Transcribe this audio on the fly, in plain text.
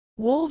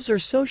Wolves are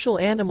social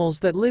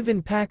animals that live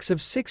in packs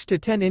of 6 to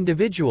 10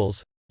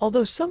 individuals,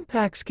 although some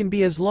packs can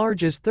be as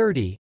large as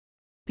 30.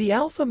 The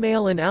alpha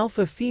male and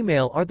alpha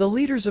female are the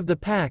leaders of the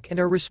pack and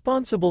are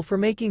responsible for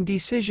making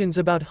decisions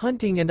about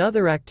hunting and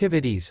other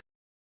activities.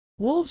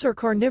 Wolves are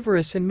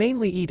carnivorous and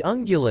mainly eat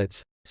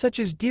ungulates, such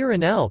as deer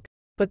and elk,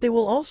 but they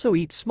will also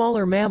eat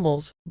smaller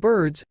mammals,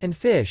 birds, and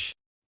fish.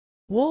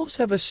 Wolves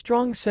have a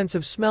strong sense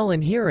of smell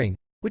and hearing,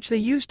 which they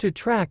use to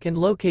track and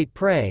locate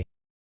prey.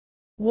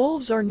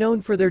 Wolves are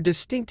known for their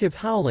distinctive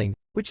howling,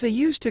 which they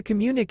use to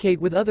communicate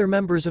with other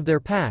members of their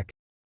pack.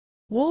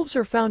 Wolves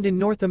are found in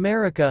North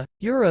America,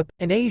 Europe,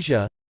 and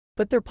Asia,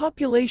 but their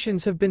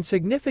populations have been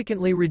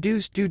significantly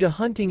reduced due to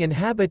hunting and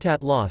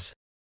habitat loss.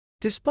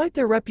 Despite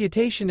their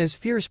reputation as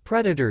fierce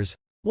predators,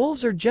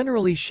 wolves are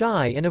generally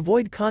shy and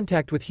avoid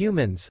contact with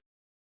humans.